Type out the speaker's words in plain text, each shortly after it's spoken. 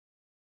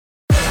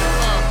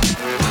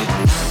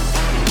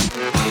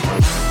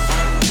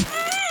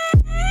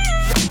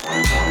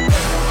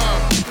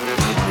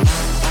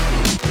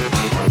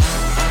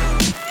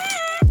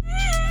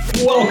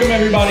Welcome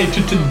everybody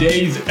to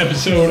today's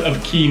episode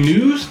of Key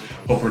News.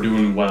 Hope we're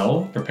doing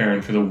well,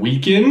 preparing for the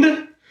weekend.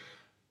 I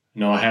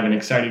know I have an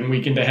exciting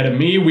weekend ahead of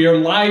me. We are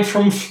live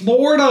from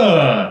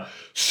Florida.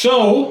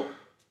 So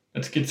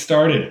let's get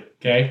started,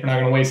 okay? We're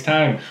not going to waste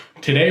time.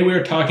 Today we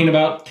are talking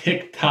about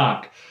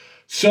TikTok.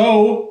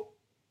 So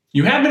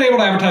you have been able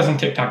to advertise on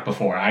TikTok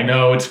before. I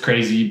know it's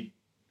crazy.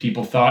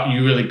 People thought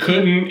you really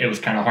couldn't. It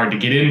was kind of hard to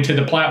get into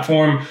the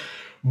platform.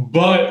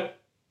 But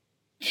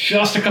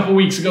just a couple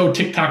weeks ago,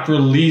 TikTok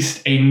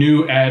released a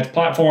new ads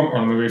platform, or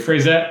let me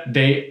rephrase that.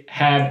 They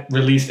had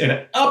released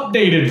an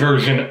updated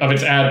version of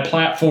its ad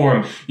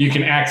platform. You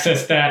can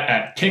access that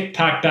at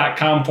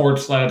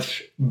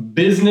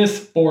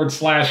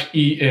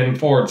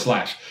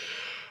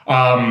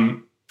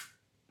tiktok.com/business/en/.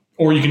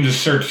 Or you can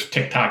just search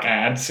TikTok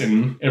ads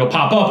and it'll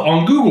pop up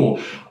on Google.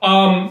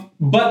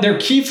 But their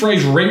key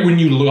phrase right when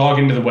you log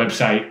into the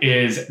website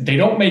is they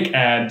don't make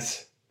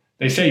ads.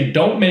 They say,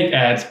 don't make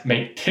ads,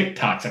 make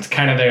TikToks. That's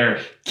kind of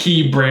their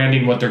key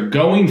branding, what they're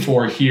going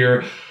for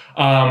here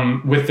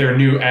with their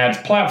new ads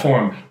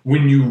platform.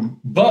 When you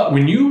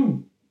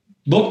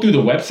look through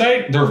the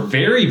website, they're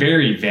very,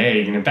 very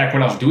vague. And in fact,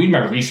 when I was doing my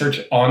research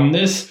on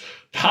this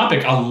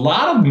topic, a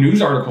lot of news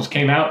articles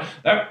came out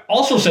that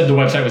also said the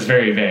website was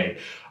very vague.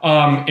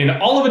 In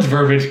all of its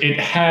verbiage, it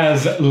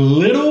has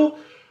little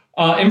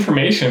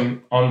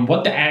information on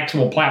what the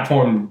actual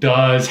platform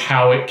does,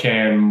 how it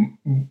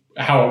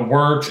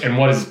works, and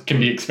what can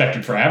be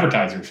expected for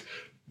advertisers.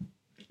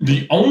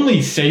 The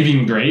only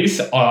saving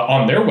grace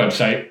on their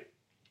website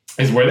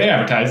is where they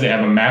advertise. They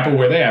have a map of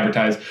where they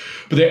advertise,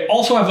 but they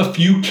also have a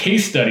few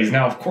case studies.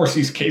 Now, of course,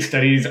 these case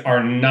studies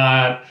are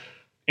not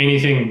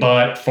anything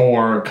but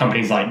for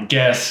companies like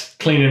Guess,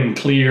 Clean and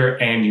Clear,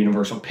 and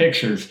Universal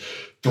Pictures,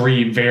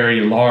 three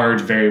very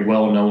large, very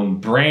well-known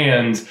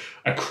brands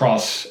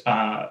across,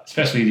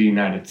 especially the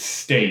United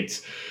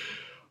States.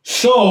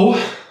 So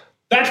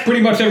that's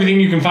pretty much everything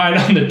you can find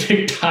on the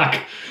TikTok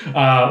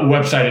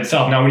website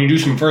itself. Now, when you do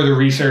some further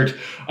research,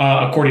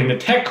 according to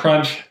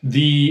TechCrunch,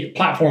 the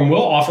platform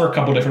will offer a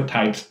couple different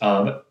types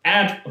of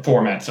ad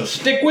formats. So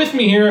stick with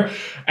me here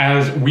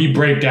as we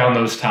break down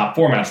those top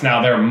formats.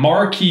 Now, their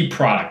marquee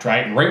product,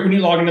 right? Right when you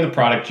log into the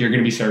product, you're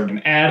going to be served an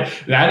ad.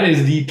 That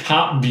is the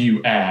top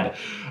view ad.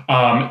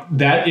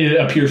 That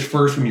appears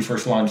first when you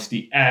first launch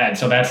the ad.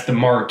 So that's the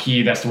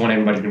marquee. That's the one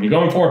everybody's going to be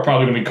going for.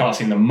 Probably going to be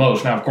costing the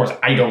most. Now, of course,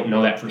 I don't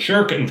know that for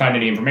sure. Couldn't find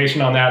any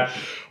information on that.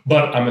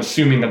 But I'm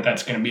assuming that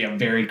that's going to be a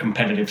very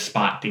competitive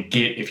spot to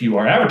get if you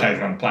are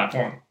advertising on the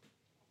platform.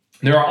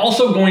 There are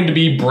also going to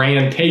be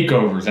brand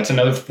takeovers. That's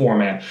another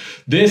format.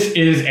 This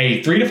is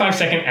a 3 to 5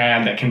 second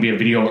ad that can be a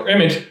video or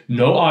image.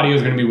 No audio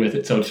is going to be with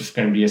it, so it's just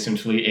going to be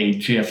essentially a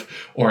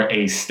GIF or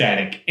a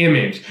static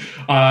image.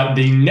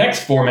 The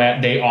next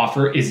format they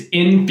offer is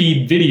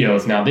in-feed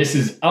videos. Now, this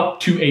is up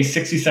to a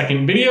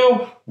 60-second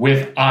video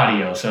with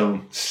audio,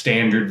 so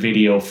standard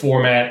video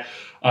format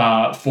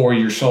for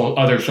your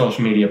other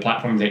social media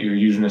platforms that you're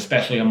using,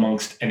 especially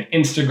amongst an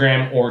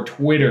Instagram or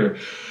Twitter.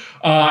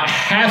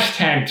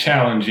 Hashtag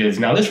challenges.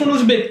 Now, this one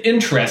was a bit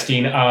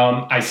interesting.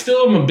 I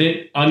still am a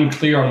bit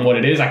unclear on what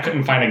it is. I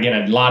couldn't find,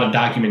 again, a lot of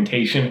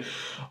documentation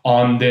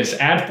on this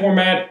ad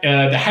format.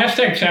 The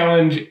hashtag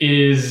challenge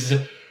is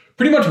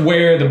pretty much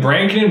where the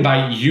brand can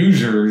invite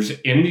users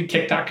in the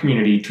TikTok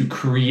community to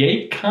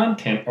create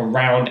content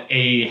around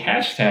a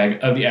hashtag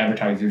of the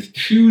advertiser's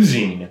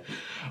choosing.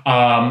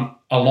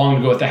 Along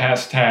to go with the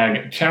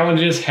hashtag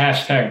challenges,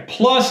 hashtag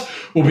plus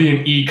will be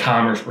an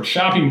e-commerce or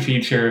shopping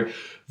feature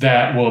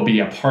that will be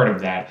a part of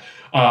that,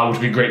 which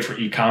would be great for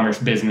e-commerce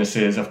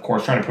businesses, of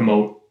course, trying to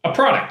promote a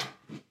product.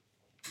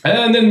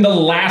 And then the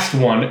last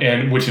one,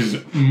 and which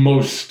is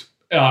most,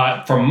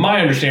 from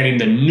my understanding,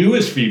 the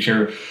newest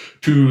feature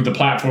to the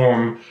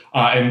platform,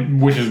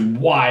 and which is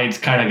why it's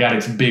kind of got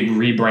its big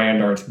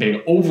rebrand or its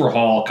big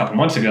overhaul a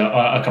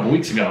couple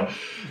weeks ago.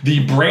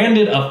 The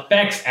branded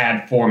effects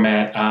ad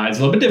format is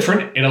a little bit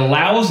different. It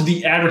allows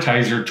the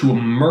advertiser to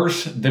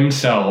immerse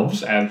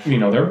themselves, as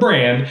their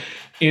brand,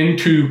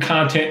 into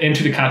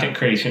the content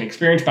creation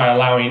experience by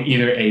allowing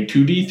either a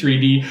 2D,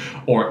 3D,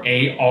 or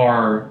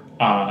AR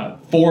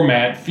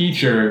format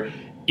feature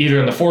either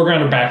in the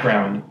foreground or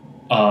background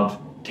of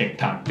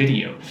TikTok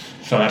videos.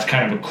 So that's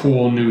kind of a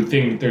cool new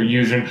thing that they're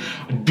using.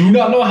 I do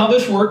not know how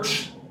this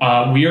works.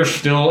 We are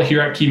still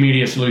here at Key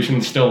Media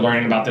Solutions, still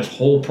learning about this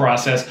whole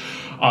process.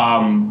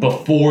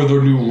 Before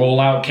the new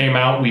rollout came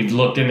out, we've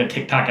looked into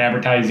TikTok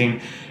advertising,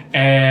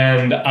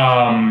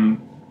 and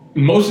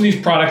most of these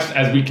products,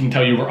 as we can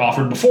tell you, were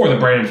offered before. The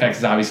brand effects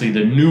is obviously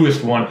the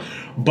newest one.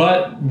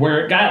 But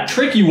where it got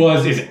tricky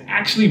is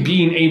actually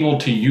being able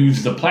to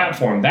use the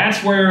platform.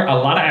 That's where a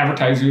lot of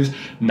advertisers,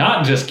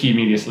 not just Key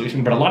Media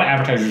Solutions, but a lot of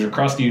advertisers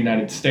across the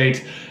United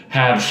States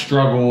have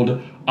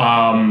struggled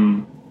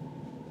to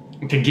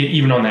get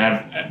even on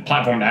that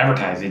platform to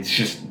advertise.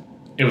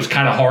 It was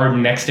kind of hard,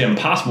 next to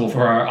impossible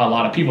for a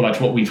lot of people. That's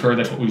what we've heard.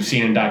 That's what we've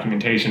seen in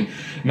documentation.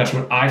 And that's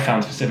what I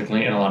found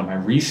specifically in a lot of my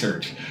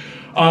research.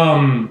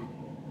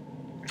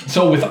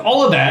 So with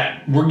all of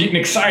that, we're getting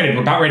excited.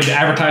 We're about ready to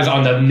advertise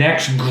on the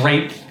next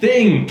great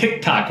thing,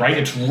 TikTok, right?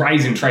 It's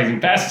rising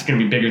fast. It's going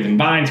to be bigger than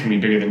Vine. It's going to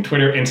be bigger than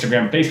Twitter,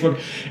 Instagram,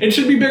 Facebook. It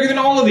should be bigger than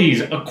all of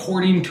these,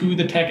 according to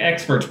the tech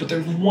experts. But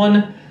there's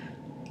one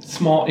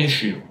small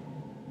issue.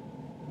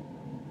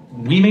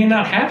 We may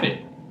not have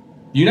it.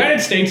 The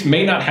United States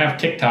may not have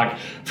TikTok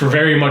for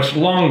very much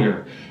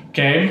longer,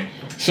 okay?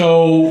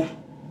 So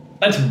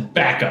let's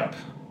back up.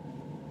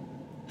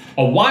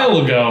 A while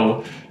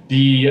ago,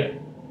 the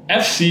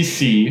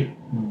FCC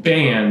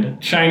banned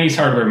Chinese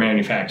hardware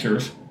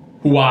manufacturers,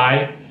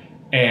 Huawei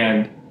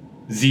and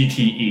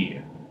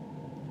ZTE.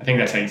 I think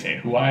that's how you say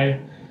it,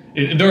 Huawei.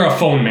 They're a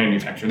phone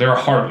manufacturer.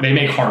 They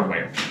make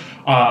hardware,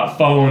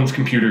 phones,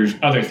 computers,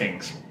 other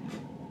things.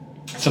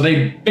 So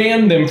they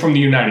banned them from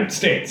the United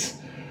States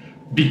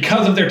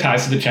because of their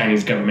ties to the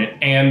Chinese government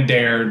and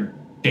their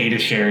data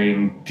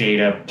sharing,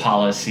 data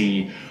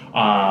policy,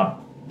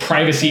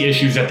 privacy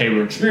issues that they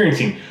were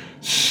experiencing.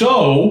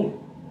 So,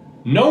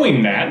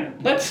 knowing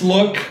that, let's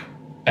look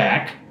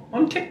back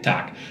on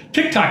TikTok.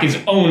 TikTok is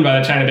owned by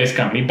the China-based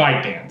company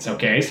ByteDance,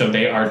 okay? So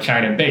they are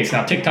China-based.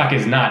 Now, TikTok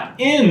is not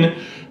in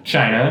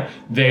China.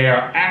 They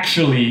are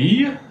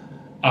actually,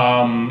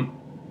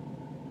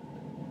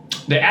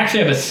 they actually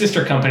have a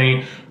sister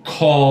company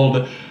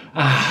called,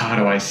 how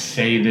do I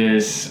say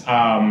this?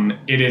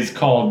 It is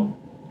called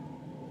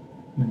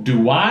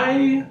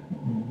Douyi.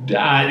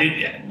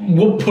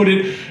 We'll put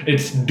it,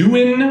 it's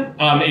Douyin.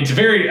 It's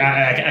very,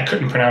 I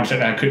couldn't pronounce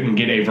it. I couldn't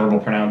get a verbal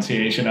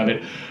pronunciation of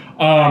it.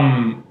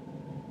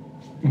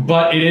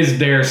 But it is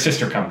their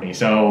sister company.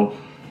 So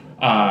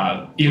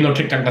even though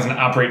TikTok doesn't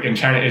operate in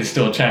China, it is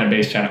still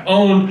China-based,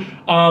 China-owned.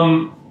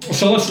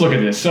 So let's look at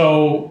this.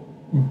 So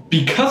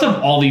because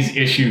of all these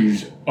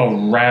issues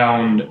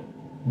around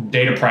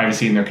data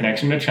privacy and their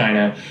connection to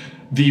China,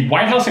 the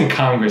White House and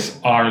Congress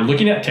are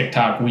looking at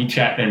TikTok,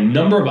 WeChat, and a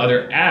number of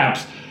other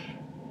apps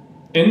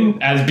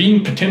as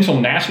being potential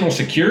national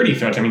security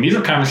threats. I mean, these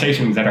are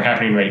conversations that are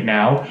happening right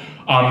now.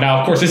 Now,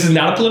 of course, this is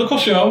not a political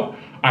show.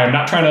 I am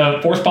not trying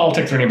to force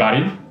politics or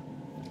anybody.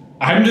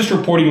 I'm just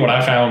reporting what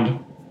I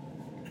found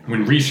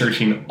when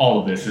researching all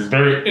of this. It's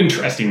very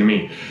interesting to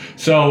me.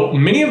 So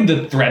many of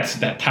the threats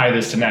that tie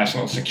this to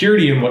national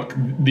security and what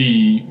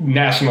the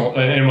U.S.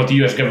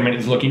 government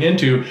is looking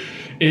into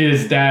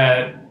is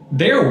that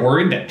they're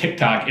worried that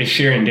TikTok is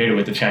sharing data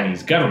with the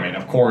Chinese government.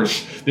 Of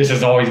course, this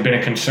has always been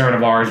a concern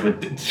of ours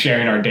with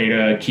sharing our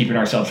data, keeping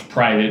ourselves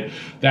private,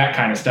 that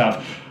kind of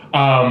stuff.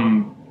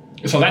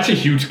 So that's a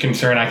huge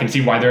concern. I can see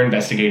why they're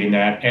investigating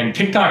that. And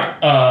TikTok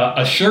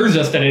assures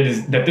us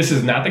that this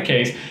is not the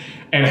case,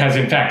 and has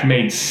in fact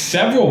made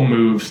several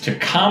moves to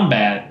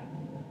combat,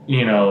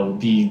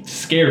 the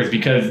scares,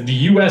 because the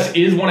U.S.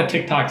 is one of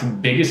TikTok's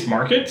biggest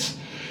markets,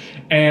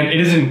 and it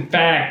is in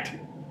fact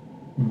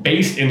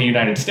based in the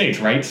United States,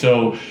 right?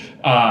 So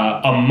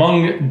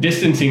among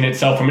distancing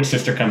itself from its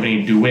sister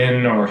company,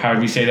 Douyin, or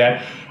however you say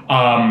that,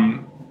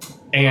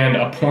 and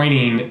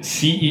appointing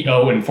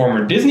CEO and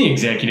former Disney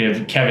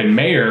executive Kevin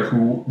Mayer,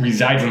 who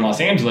resides in Los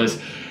Angeles,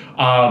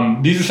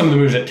 these are some of the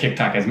moves that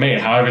TikTok has made.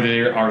 However,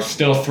 there are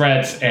still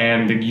threats,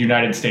 and the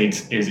United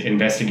States is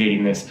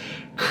investigating this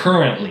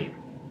currently.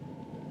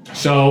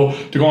 So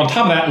to go on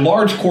top of that,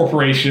 large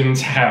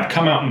corporations have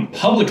come out and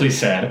publicly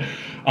said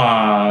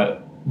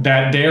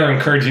that they are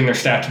encouraging their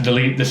staff to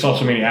delete the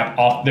social media app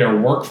off their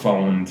work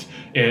phones,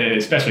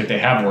 especially if they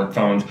have work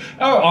phones,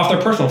 or off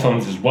their personal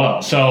phones as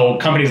well. So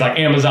companies like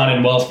Amazon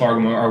and Wells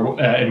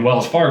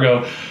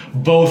Fargo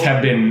both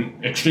have been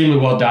extremely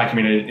well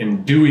documented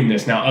in doing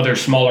this. Now, other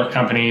smaller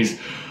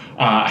companies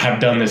have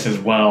done this as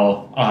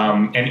well.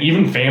 And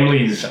even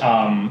families,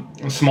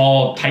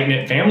 small,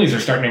 tight-knit families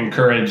are starting to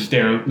encourage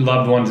their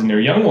loved ones and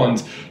their young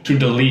ones to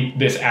delete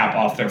this app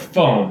off their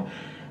phone.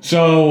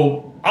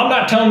 So I'm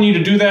not telling you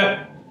to do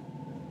that,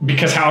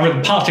 because, however,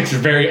 the politics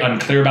is very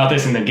unclear about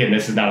this. And again,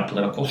 this is not a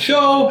political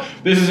show.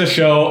 This is a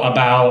show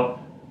about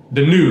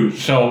the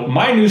news. So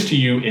my news to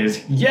you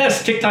is,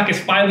 yes, TikTok is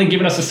finally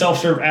giving us a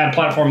self-serve ad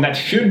platform that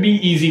should be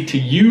easy to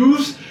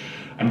use.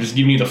 I'm just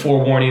giving you the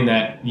forewarning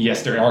that,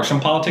 yes, there are some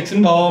politics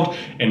involved,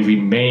 and we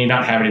may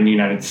not have it in the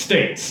United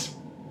States.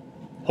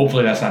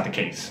 Hopefully that's not the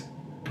case.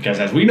 Because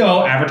as we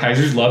know,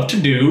 advertisers love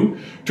to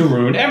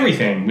ruin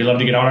everything. We love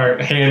to get our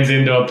hands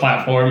into a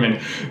platform and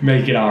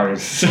make it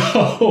ours.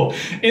 So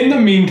in the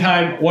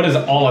meantime, what does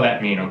all of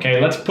that mean? Okay,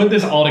 let's put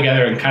this all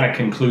together and kind of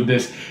conclude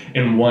this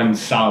in one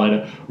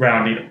solid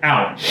rounding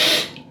out.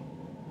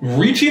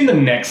 Reaching the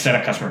next set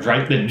of customers,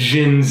 right? The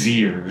Gen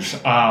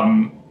Zers,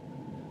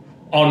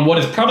 on what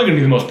is probably going to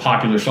be the most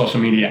popular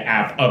social media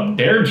app of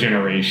their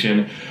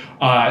generation,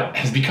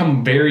 has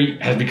become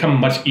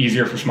much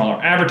easier for smaller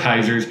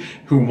advertisers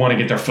who want to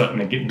get their foot in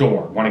the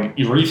door, want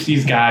to reach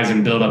these guys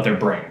and build up their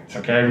brands.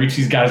 Okay, reach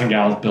these guys and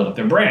gals, build up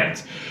their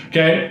brands.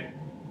 Okay,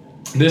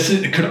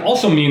 it could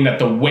also mean that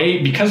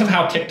because of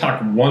how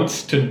TikTok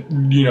wants to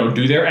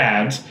do their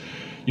ads,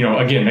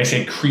 again, they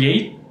say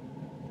create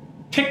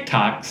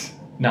TikToks,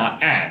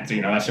 not ads.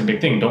 That's their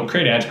big thing. Don't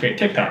create ads, create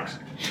TikToks.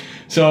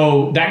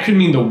 So that could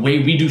mean the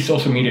way we do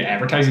social media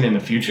advertising in the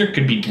future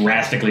could be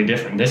drastically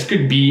different. This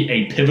could be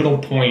a pivotal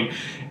point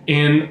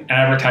in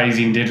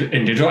advertising,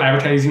 in digital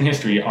advertising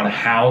history on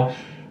how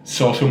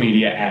social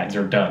media ads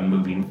are done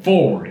moving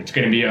forward. It's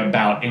going to be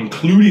about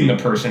including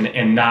the person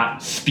and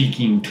not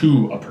speaking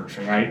to a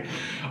person, right?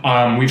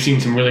 We've seen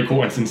some really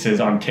cool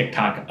instances on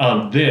TikTok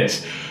of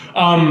this.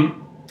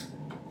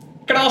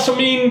 Could also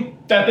mean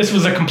that this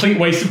was a complete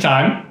waste of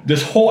time,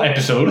 this whole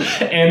episode,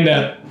 and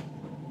that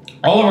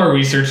all of our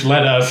research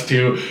led us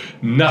to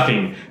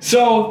nothing.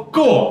 So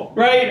cool,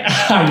 right?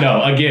 I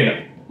know,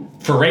 again,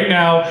 for right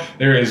now,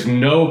 there is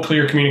no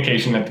clear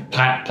communication that the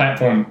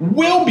platform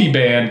will be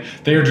banned.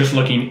 They're just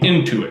looking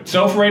into it.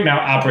 So for right now,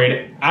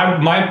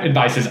 my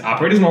advice is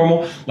operate as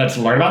normal. Let's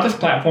learn about this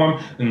platform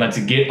and let's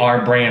get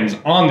our brands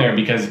on there,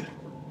 because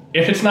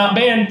if it's not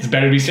banned, it's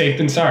better to be safe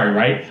than sorry,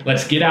 right?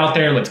 Let's get out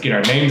there. Let's get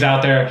our names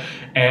out there,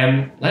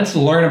 and let's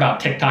learn about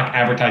TikTok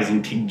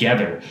advertising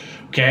together,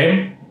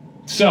 okay?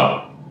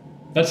 So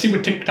let's see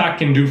what TikTok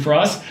can do for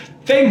us.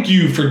 Thank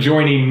you for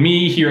joining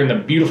me here in the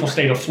beautiful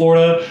state of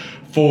Florida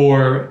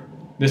for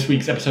this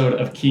week's episode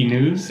of Key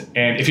News.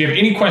 And if you have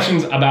any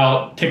questions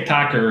about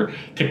TikTok or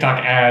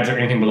TikTok ads or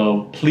anything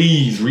below,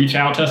 please reach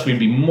out to us. We'd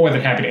be more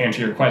than happy to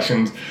answer your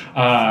questions.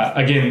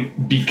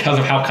 Again, because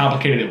of how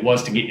complicated it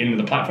was to get into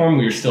the platform,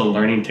 we are still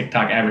learning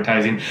TikTok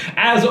advertising,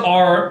 as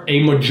are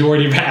a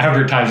majority of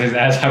advertisers,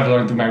 as I've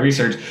learned through my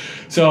research.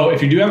 So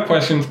if you do have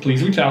questions,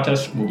 please reach out to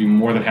us. We'll be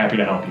more than happy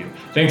to help you.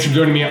 Thanks for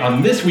joining me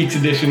on this week's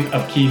edition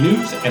of Key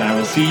News, and I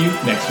will see you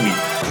next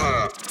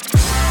week.